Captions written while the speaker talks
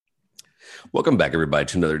Welcome back, everybody,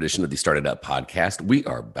 to another edition of the Started Up podcast. We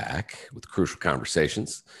are back with Crucial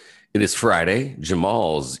Conversations. It is Friday.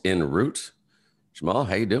 Jamal's en route. Jamal,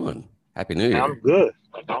 how you doing? Happy New Year. I'm good.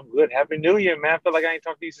 I'm good. Happy New Year, man. I feel like I ain't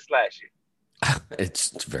talked to you since last year.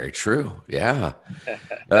 It's very true. Yeah.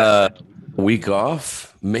 Week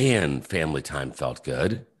off. Man, family time felt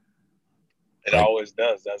good. It Like, always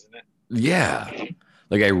does, doesn't it? yeah.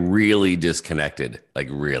 Like I really disconnected.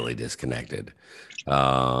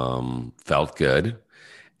 Felt good.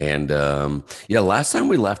 And yeah, last time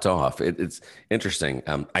we left off, it's interesting.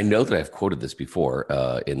 I know that I've quoted this before.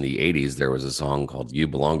 In the 80s, there was a song called You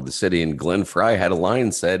Belong to the City, and Glenn Fry had a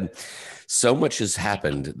line said, "So much has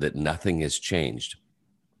happened that nothing has changed."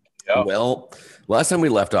 Yep. Well, last time we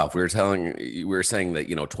left off, we were saying that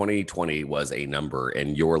 2020 was a number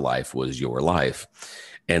and your life was your life.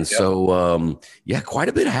 And Yep. so yeah, quite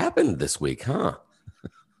a bit happened this week, huh?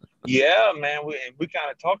 Yeah, man. We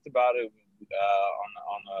kind of talked about it on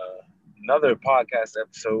another podcast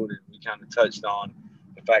episode, and we kind of touched on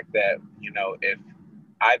the fact that if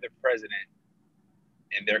either president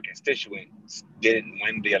and their constituents didn't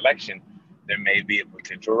win the election, there may be a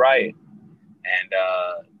potential riot. And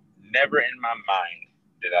never in my mind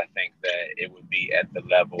did I think that it would be at the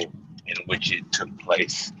level in which it took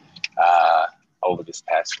place over this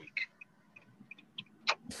past week.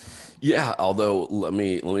 Yeah, although let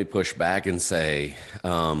me push back and say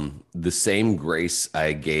the same grace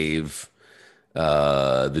I gave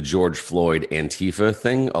the George Floyd Antifa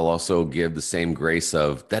thing, I'll also give the same grace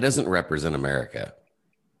of that doesn't represent America.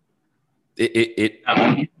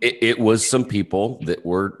 It was some people that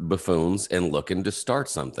were buffoons and looking to start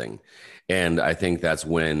something, and I think that's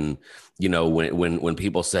when when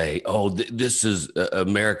people say, "Oh, this is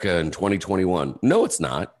America in 2021." No, it's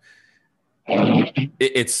not.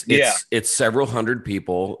 It's several hundred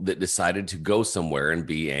people that decided to go somewhere and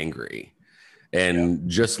be angry. And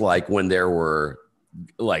just like when there were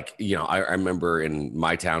I remember in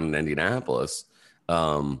my town in Indianapolis,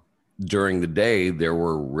 during the day there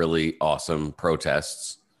were really awesome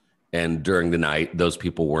protests, and during the night those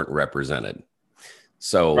people weren't represented.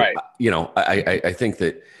 So right. I think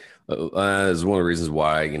that is one of the reasons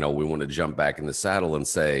why we want to jump back in the saddle and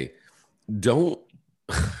say, don't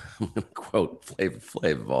I'm going to quote Flavor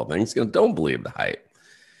Flav of all things, don't believe the hype.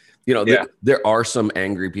 There are some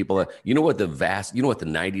angry people. What the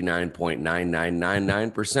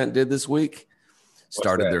 99.9999% did this week?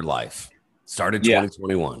 Started their life. Started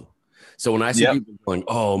 2021. So when I see people going,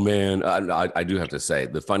 "Oh man," I do have to say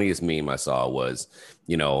the funniest meme I saw was,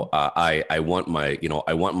 I want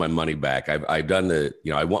my money back. I've done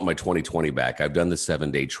I want my 2020 back. I've done the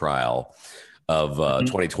 7-day trial of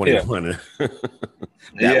 2021. Was fun.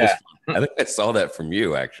 I think I saw that from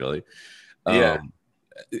you actually. But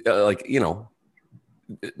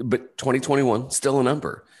 2021 still a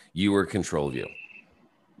number. You were control view.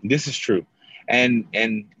 This is true, and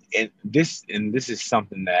this is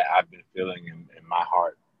something that I've been feeling in my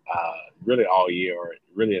heart really all year, or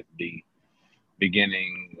really at the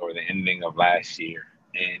beginning or the ending of last year.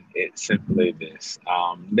 And it's simply this: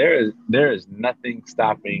 there is nothing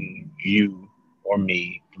stopping you or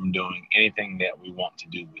me from doing anything that we want to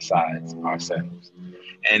do besides ourselves.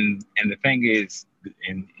 And the thing is,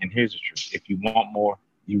 and here's the truth: if you want more,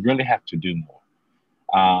 you really have to do more.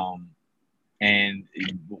 And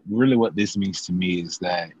really, what this means to me is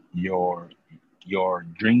that your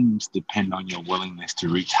dreams depend on your willingness to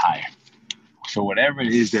reach higher. So whatever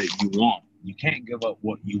it is that you want, you can't give up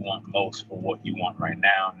what you want most for what you want right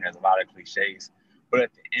now. And there's a lot of cliches, but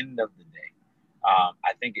at the end of the day,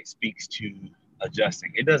 I think it speaks to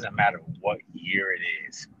adjusting. It doesn't matter what year it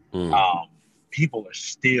is. People are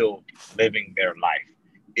still living their life.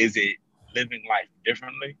 Is it living life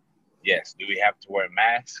differently? Yes. Do we have to wear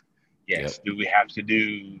masks? Yes. Yep. Do we have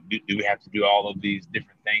to do all of these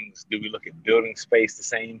different things? Do we look at building space the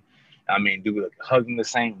same? I mean, do we look at hugging the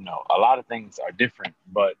same? No. A lot of things are different,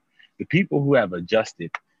 but the people who have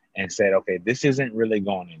adjusted and said, okay, this isn't really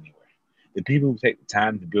going anywhere. The people who take the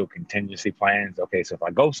time to build contingency plans. Okay, so if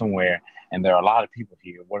I go somewhere and there are a lot of people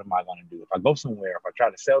here, what am I going to do? If I go somewhere, if I try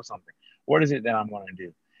to sell something, what is it that I'm going to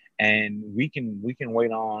do? And we can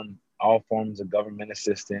wait on all forms of government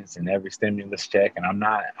assistance and every stimulus check. And I'm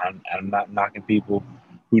not knocking people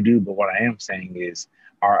who do, but what I am saying is,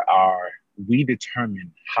 we determine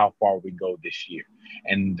how far we go this year.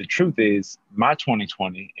 And the truth is, my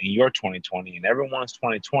 2020 and your 2020 and everyone's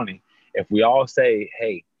 2020, if we all say,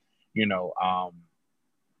 hey,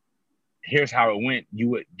 here's how it went, you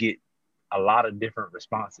would get a lot of different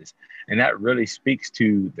responses. And that really speaks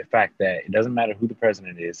to the fact that it doesn't matter who the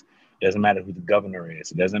president is, it doesn't matter who the governor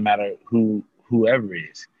is, it doesn't matter whoever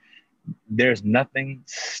is. there's nothing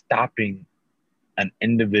stopping an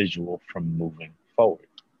individual from moving forward.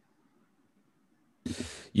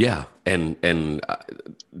 Yeah. And I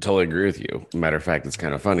totally agree with you. Matter of fact, it's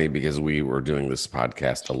kind of funny because we were doing this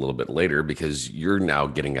podcast a little bit later because you're now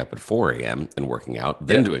getting up at 4 a.m. and working out,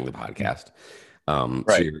 then doing the podcast. So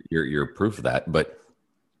you're proof of that. But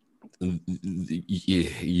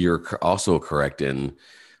you're also correct in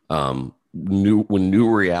when new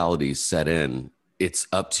realities set in, it's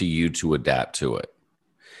up to you to adapt to it.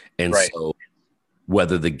 And so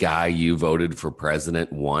whether the guy you voted for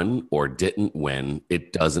president won or didn't win,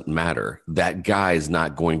 it doesn't matter. That guy is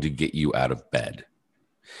not going to get you out of bed.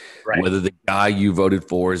 Right. Whether the guy you voted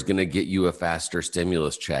for is going to get you a faster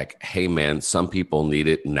stimulus check. Hey, man, some people need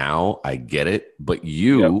it now. I get it. But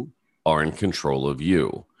you are in control of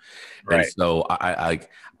you. Right. And so I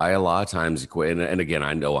a lot of times equate, and again,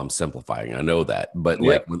 I know I'm simplifying. I know that. But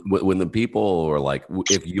like when the people are like,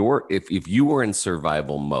 if you were in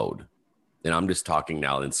survival mode, and I'm just talking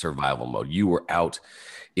now in survival mode, you were out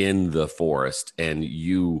in the forest and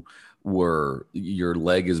your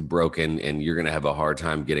leg is broken and you're going to have a hard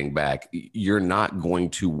time getting back. You're not going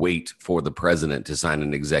to wait for the president to sign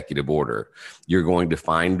an executive order. You're going to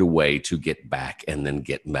find a way to get back and then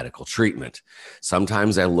get medical treatment.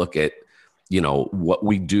 Sometimes I look at, what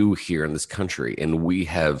we do here in this country, and we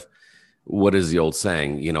have, what is the old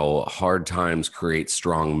saying? Hard times create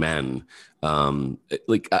strong men.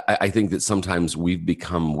 I think that sometimes we've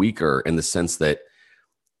become weaker in the sense that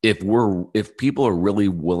if people are really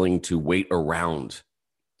willing to wait around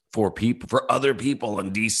for other people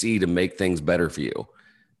in DC to make things better for you,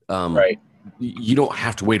 you don't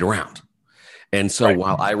have to wait around. And so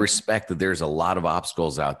while I respect that there's a lot of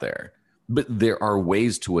obstacles out there, but there are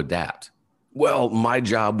ways to adapt. Well, my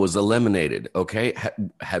job was eliminated. Okay.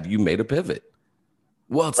 Have you made a pivot?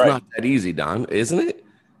 Well, it's not that easy, Don, isn't it?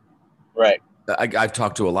 Right. I've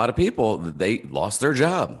talked to a lot of people that they lost their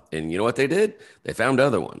job, and you know what they did? They found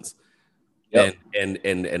other ones. Yep.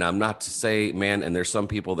 And I'm not to say, man, and there's some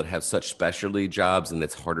people that have such specialty jobs and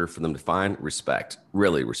it's harder for them to find. Respect,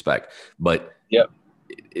 really respect. But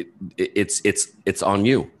it's on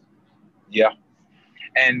you. Yeah.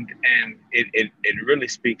 And it really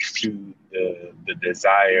speaks to the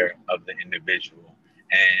desire of the individual.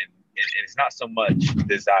 And it's not so much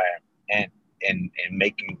desire and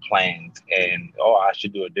making plans and, I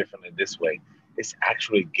should do it differently this way. It's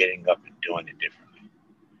actually getting up and doing it differently.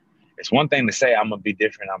 It's one thing to say, I'm going to be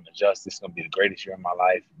different. I'm adjust. This is going to be the greatest year of my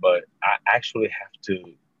life. But I actually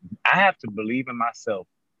have to believe in myself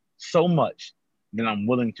so much that I'm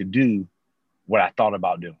willing to do what I thought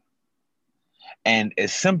about doing. And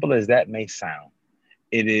as simple as that may sound,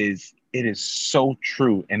 it is so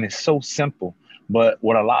true and it's so simple. But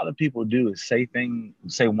what a lot of people do is say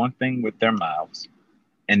one thing with their mouths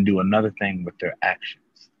and do another thing with their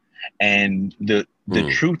actions. And the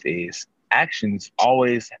truth is, actions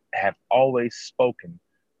have always spoken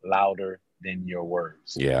louder than your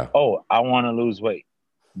words. Yeah. Oh, I want to lose weight,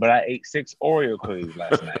 but I ate 6 Oreo cookies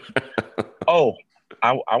last night. Oh,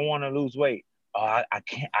 I want to lose weight. Oh, I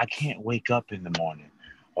can't wake up in the morning,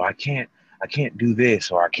 or I can't do this,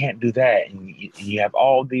 or I can't do that. And you have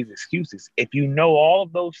all these excuses. If you know all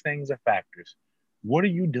of those things are factors, what are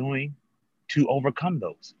you doing to overcome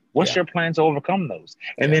those? What's your plan to overcome those?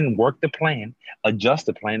 And then work the plan, adjust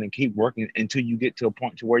the plan, and keep working until you get to a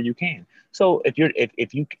point to where you can. So if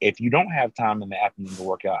you don't have time in the afternoon to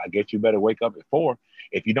work out, I guess you better wake up at 4.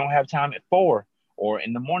 If you don't have time at 4 or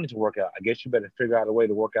in the morning to work out, I guess you better figure out a way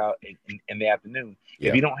to work out in the afternoon. Yeah.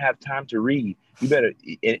 If you don't have time to read, you better,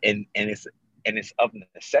 and it's of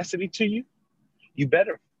necessity to you, you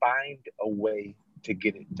better find a way to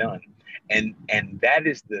get it done. And that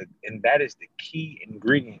is the key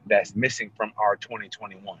ingredient that's missing from our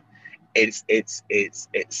 2021. It's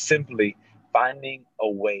simply finding a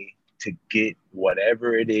way to get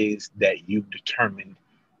whatever it is that you've determined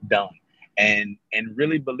done. And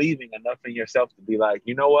really believing enough in yourself to be like,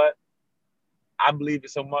 you know what? I believe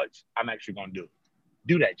it so much, I'm actually going to do it.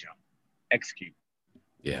 Do that jump. Execute.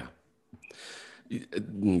 Yeah.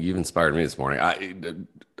 You've inspired me this morning. I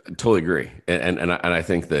totally agree. And I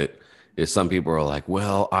think that if some people are like,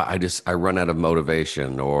 well, I run out of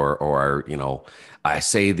motivation or I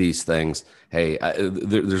say these things. Hey,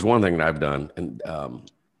 there's one thing that I've done, and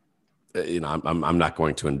I'm not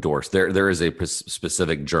going to endorse. There is a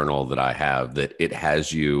specific journal that I have that it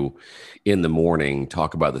has you in the morning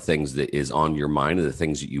talk about the things that is on your mind and the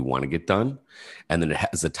things that you want to get done. And then it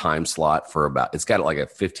has a time slot it's got like a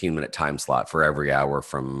 15-minute time slot for every hour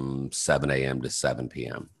from 7 a.m. to 7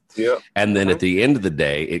 p.m. Yeah. And then at the end of the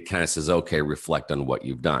day, it kind of says, okay, reflect on what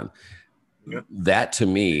you've done. that to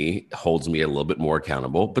me holds me a little bit more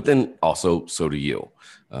accountable, but then also so do you.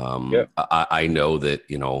 I know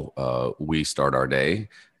that, we start our day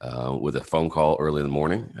with a phone call early in the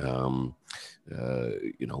morning.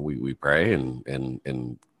 We pray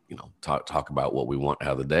and talk about what we want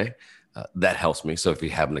out of the day. That helps me. So if you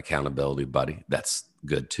have an accountability buddy, that's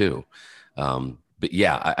good too. But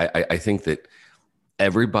yeah, I think that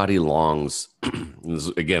everybody longs, this is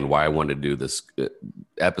again why I wanted to do this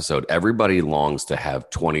episode. Everybody longs to have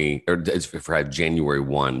January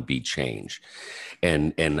 1 be change.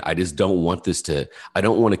 And I just don't want I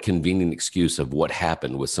don't want a convenient excuse of what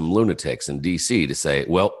happened with some lunatics in DC to say,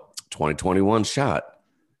 well, 2021 shot.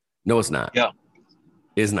 No, it's not. Yeah.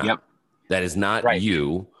 It's not. Yep. That is not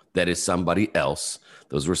you. That is somebody else.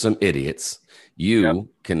 Those were some idiots. You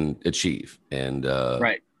can achieve. And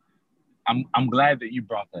right. I'm glad that you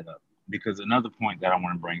brought that up, because another point that I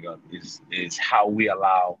want to bring up is how we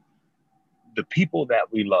allow the people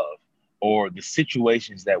that we love or the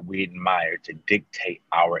situations that we admire to dictate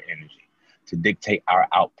our energy, to dictate our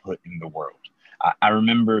output in the world. I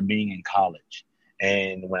remember being in college,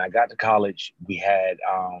 and when I got to college, we had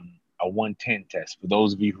a 110 test. For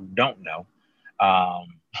those of you who don't know,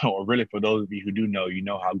 or really for those of you who do know, you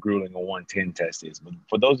know how grueling a 110 test is. But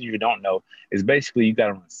for those of you who don't know, it's basically you got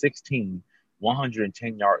to run 16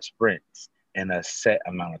 110-yard sprints in a set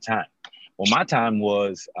amount of time. Well, my time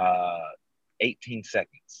was 18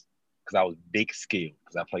 seconds because I was big skilled,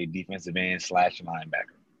 because I played defensive end /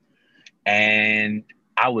 linebacker. And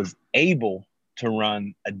I was able to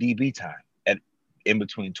run a DB time in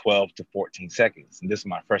between 12 to 14 seconds. And this is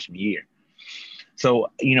my freshman year.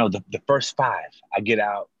 So, the first 5, I get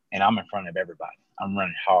out and I'm in front of everybody. I'm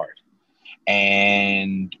running hard.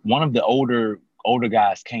 And one of the older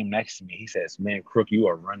guys came next to me. He says, "Man, Crook, you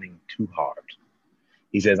are running too hard."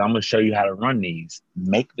 He says, "I'm going to show you how to run these.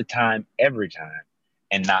 Make the time every time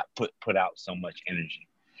and not put out so much energy."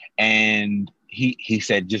 And he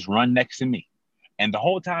said, "Just run next to me." And the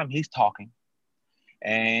whole time he's talking,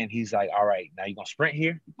 and he's like, "All right, now you're going to sprint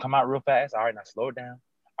here. Come out real fast. All right, now slow it down.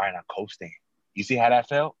 All right, now coast in. You see how that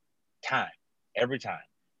felt? Time, every time."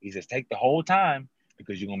 He says, "Take the whole time,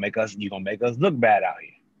 because you're gonna make us look bad out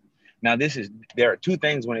here." Now, there are 2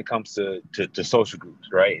 things when it comes to social groups,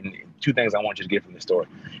 right? And 2 things I want you to get from this story,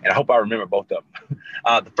 and I hope I remember both of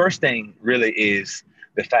them. The first thing really is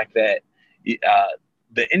the fact that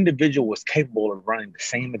the individual was capable of running the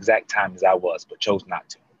same exact time as I was, but chose not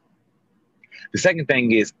to. The second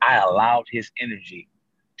thing is I allowed his energy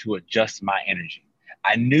to adjust my energy.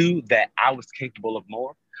 I knew that I was capable of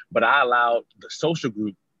more, but I allowed the social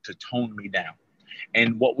group to tone me down.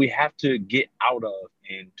 And what we have to get out of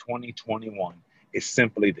in 2021 is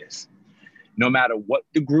simply this. No matter what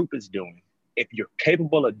the group is doing, if you're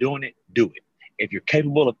capable of doing it, do it. If you're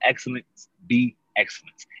capable of excellence, be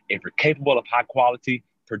excellence. If you're capable of high quality,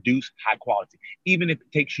 produce high quality, even if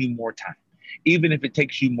it takes you more time, even if it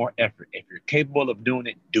takes you more effort. If you're capable of doing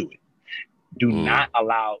it, do it. Do not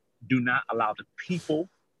allow the people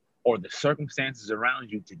or the circumstances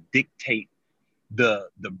around you to dictate the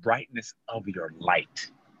brightness of your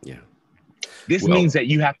light. Yeah. This means that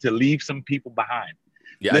you have to leave some people behind.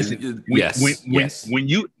 Yeah. Listen, when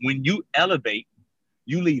you elevate,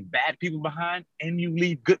 you leave bad people behind and you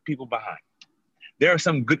leave good people behind. There are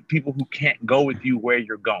some good people who can't go with you where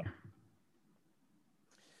you're going.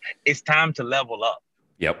 It's time to level up.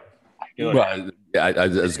 Yep. Well, I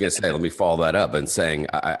was going to say, let me follow that up and saying,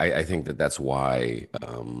 I think that's why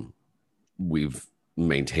we've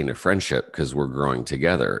maintained a friendship, because we're growing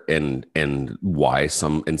together, and why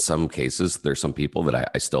in some cases, there's some people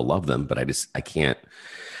that I still love them, but I can't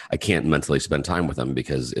mentally spend time with them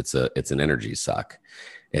because it's an energy suck.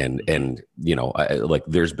 And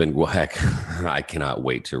there's been, heck, I cannot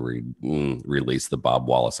wait to release the Bob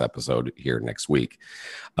Wallace episode here next week.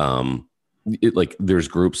 There's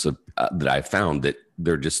groups of that I found that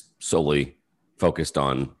they're just solely focused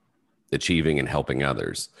on achieving and helping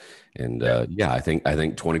others. And I think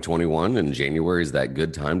 2021 and January is that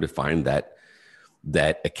good time to find that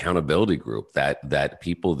accountability group, that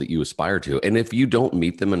people that you aspire to. And if you don't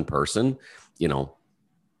meet them in person,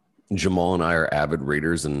 Jamal and I are avid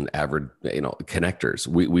readers and avid, connectors.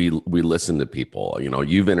 We listen to people.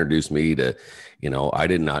 You've introduced me to, I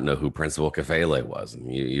did not know who Principal Kafele was, and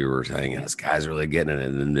you were saying this guy's really getting it,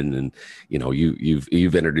 and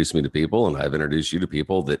you've introduced me to people, and I've introduced you to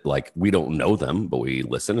people that, like, we don't know them, but we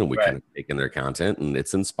listen and we kind of take in their content, and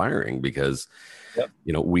it's inspiring because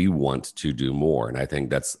we want to do more. And I think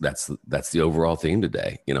that's the overall theme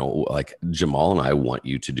today. Like Jamal and I want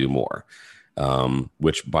you to do more.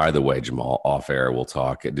 Which, by the way, Jamal, off air, we'll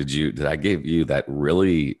talk. Did I give you that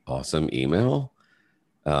really awesome email?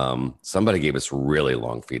 Somebody gave us really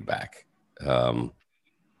long feedback.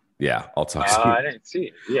 Yeah, I'll talk to you. I didn't see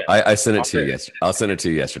it. Yeah, I sent it to you yesterday. I'll send it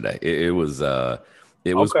to you yesterday. It was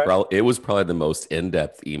probably the most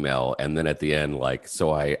in-depth email. And then at the end, like,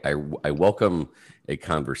 so I welcome a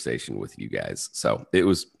conversation with you guys. So it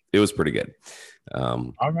was pretty good.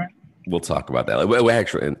 All right. We'll talk about that. We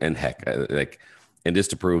actually, and heck, like, and just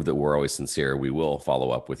to prove that we're always sincere, we will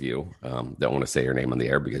follow up with you. Don't want to say her name on the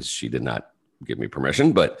air because she did not give me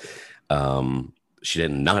permission, but she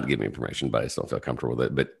did not give me permission, but I still feel comfortable with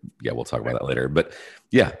it. But yeah, we'll talk about that later. But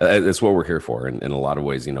yeah, that's what we're here for. And in a lot of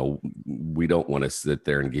ways, you know, we don't want to sit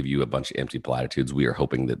there and give you a bunch of empty platitudes. We are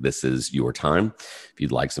hoping that this is your time. If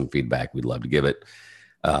you'd like some feedback, we'd love to give it.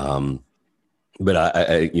 But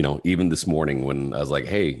I, you know, even this morning when I was like,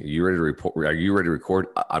 "Hey, are you ready to report? Are you ready to record?"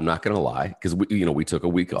 I'm not going to lie, because we took a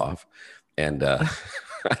week off, and I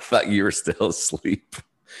thought you were still asleep.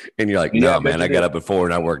 And you're like, "No, man, I got up at 4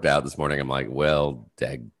 and I worked out this morning." I'm like, "Well,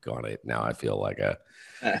 daggone it! Now I feel like a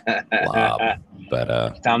blob."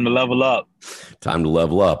 But time to level up. Time to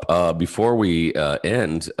level up. Before we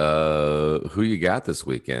end, who you got this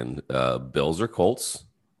weekend? Bills or Colts?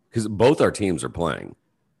 Because both our teams are playing.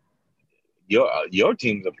 Your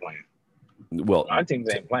teams are playing. Well, my teams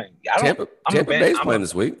ain't playing. Tampa Bay's playing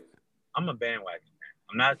this week. I'm a bandwagon fan.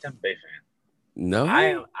 I'm not a Tampa Bay fan. No,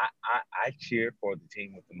 I cheer for the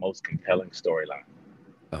team with the most compelling storyline.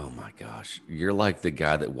 Oh my gosh, you're like the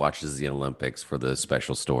guy that watches the Olympics for the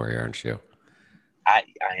special story, aren't you? I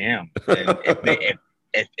am.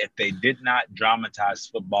 If they did not dramatize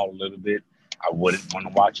football a little bit, I wouldn't want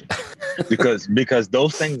to watch it because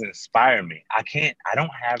those things inspire me. I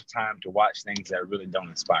don't have time to watch things that really don't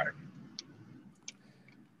inspire me.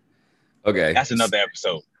 Okay, that's another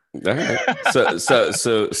episode. All right. So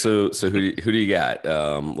who do you got?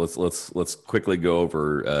 Let's quickly go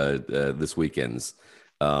over this weekend's.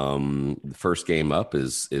 The first game up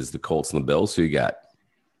is the Colts and the Bills. Who you got?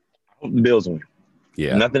 The Bills win.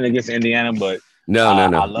 Yeah. Nothing against Indiana, but no.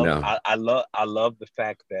 I love the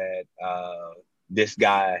fact that this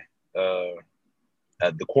guy, the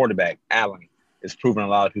quarterback Allen, is proving a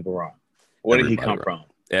lot of people wrong. Where did he come from?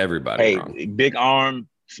 Everybody wrong. Big arm,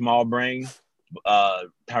 small brain,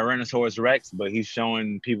 Tyrannosaurus Rex, but he's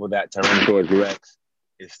showing people that Tyrannosaurus Rex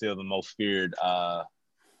is still the most feared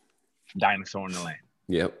dinosaur in the land.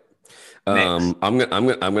 Yep. I'm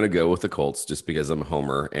gonna go with the Colts just because I'm a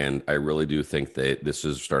homer, and I really do think that this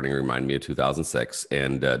is starting to remind me of 2006.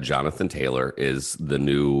 And Jonathan Taylor is the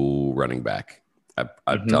new running back.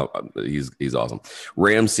 He's awesome.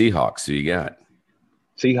 Rams Seahawks. Who you got?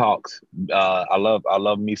 Seahawks. I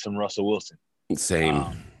love me some Russell Wilson. Same.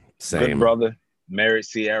 Good brother. Married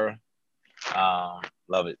Sierra.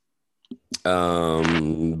 Love it.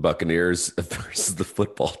 Buccaneers versus the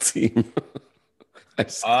football team. I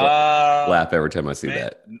just laugh every time I see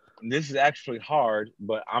that. This is actually hard,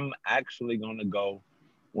 but I'm actually going to go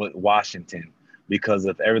with Washington because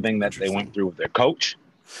of everything that they went through with their coach,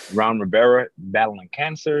 Ron Rivera, battling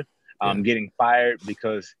cancer, getting fired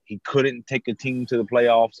because he couldn't take a team to the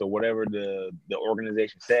playoffs or whatever the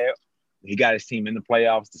organization said. He got his team in the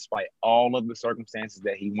playoffs despite all of the circumstances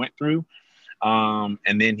that he went through.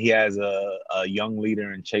 And then he has a young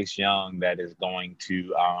leader in Chase Young that is going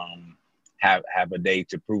to have a day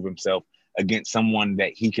to prove himself against someone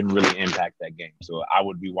that he can really impact that game. So I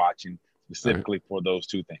would be watching specifically for those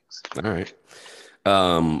two things. All right.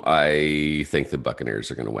 I think the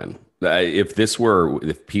Buccaneers are going to win.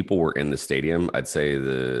 If people were in the stadium, I'd say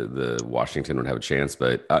the Washington would have a chance.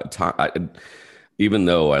 But even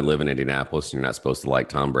though I live in Indianapolis and you're not supposed to like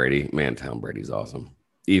Tom Brady, man, Tom Brady's awesome.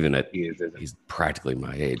 Even at he's practically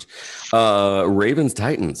my age. Ravens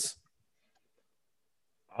Titans.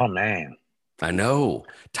 Oh man. I know.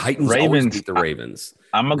 Titans always beat the Ravens.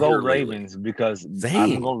 I'm gonna go Ravens because I'm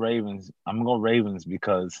gonna go Ravens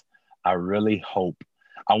because I really hope.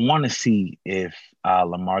 I want to see if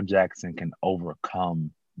Lamar Jackson can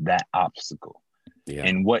overcome that obstacle. Yeah.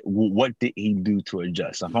 And what did he do to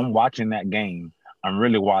adjust? So if I'm watching that game, I'm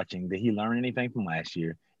really watching. Did he learn anything from last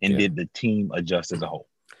year? And did the team adjust as a whole?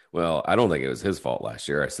 Well, I don't think it was his fault last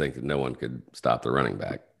year. I think that no one could stop the running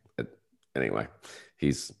back. But anyway.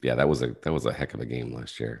 That was a heck of a game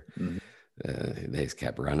last year. Mm-hmm. They just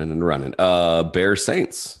kept running and running. Bears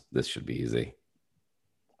Saints. This should be easy.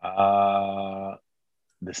 The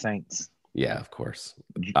Saints. Yeah, of course.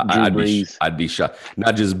 I'd be shocked.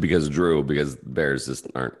 Not just because Drew, because Bears just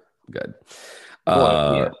aren't good.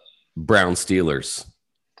 Brown Steelers.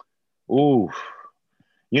 Ooh,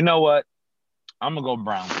 you know what? I'm gonna go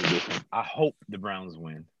Browns with this one. I hope the Browns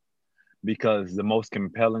win because the most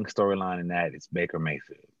compelling storyline in that is Baker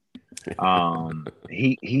Mayfield.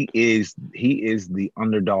 He is the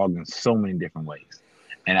underdog in so many different ways,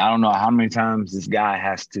 and I don't know how many times this guy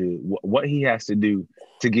has to what he has to do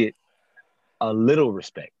to get a little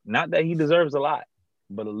respect. Not that he deserves a lot,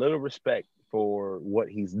 but a little respect for what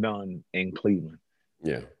he's done in Cleveland.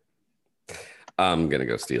 Yeah. I'm going to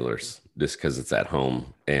go Steelers just because it's at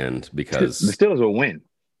home and because the Steelers will win.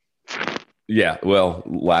 Yeah. Well,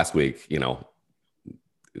 last week,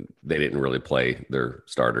 they didn't really play their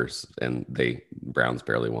starters and Browns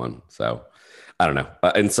barely won. So I don't know.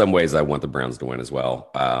 In some ways, I want the Browns to win as well.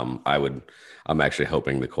 I'm actually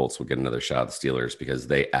hoping the Colts will get another shot at the Steelers because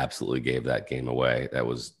they absolutely gave that game away. That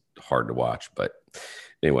was hard to watch, but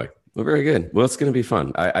anyway. Well, very good. Well, it's going to be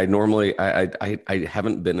fun. I normally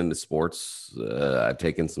haven't been into sports. I've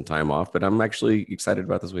taken some time off, but I'm actually excited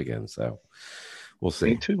about this weekend. So we'll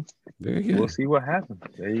see. Me too. Very good. We'll see what happens.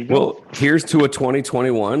 There you go. Well, here's to a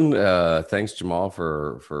 2021. Thanks, Jamal,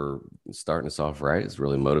 for starting us off right. It's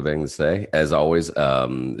really motivating to say. As always,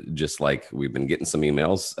 just like we've been getting some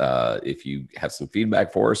emails, if you have some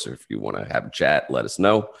feedback for us or if you want to have a chat, let us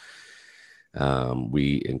know.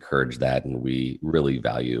 We encourage that and we really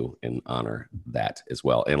value and honor that as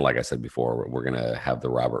well. And like I said before, we're going to have the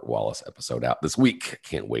Robert Wallace episode out this week.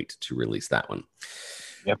 Can't wait to release that one.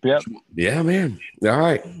 Yep. Yeah, man. All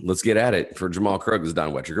right, let's get at it. For Jamal Krug, this is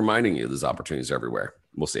Don Wettrick reminding you there's opportunities everywhere.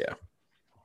 We'll see you.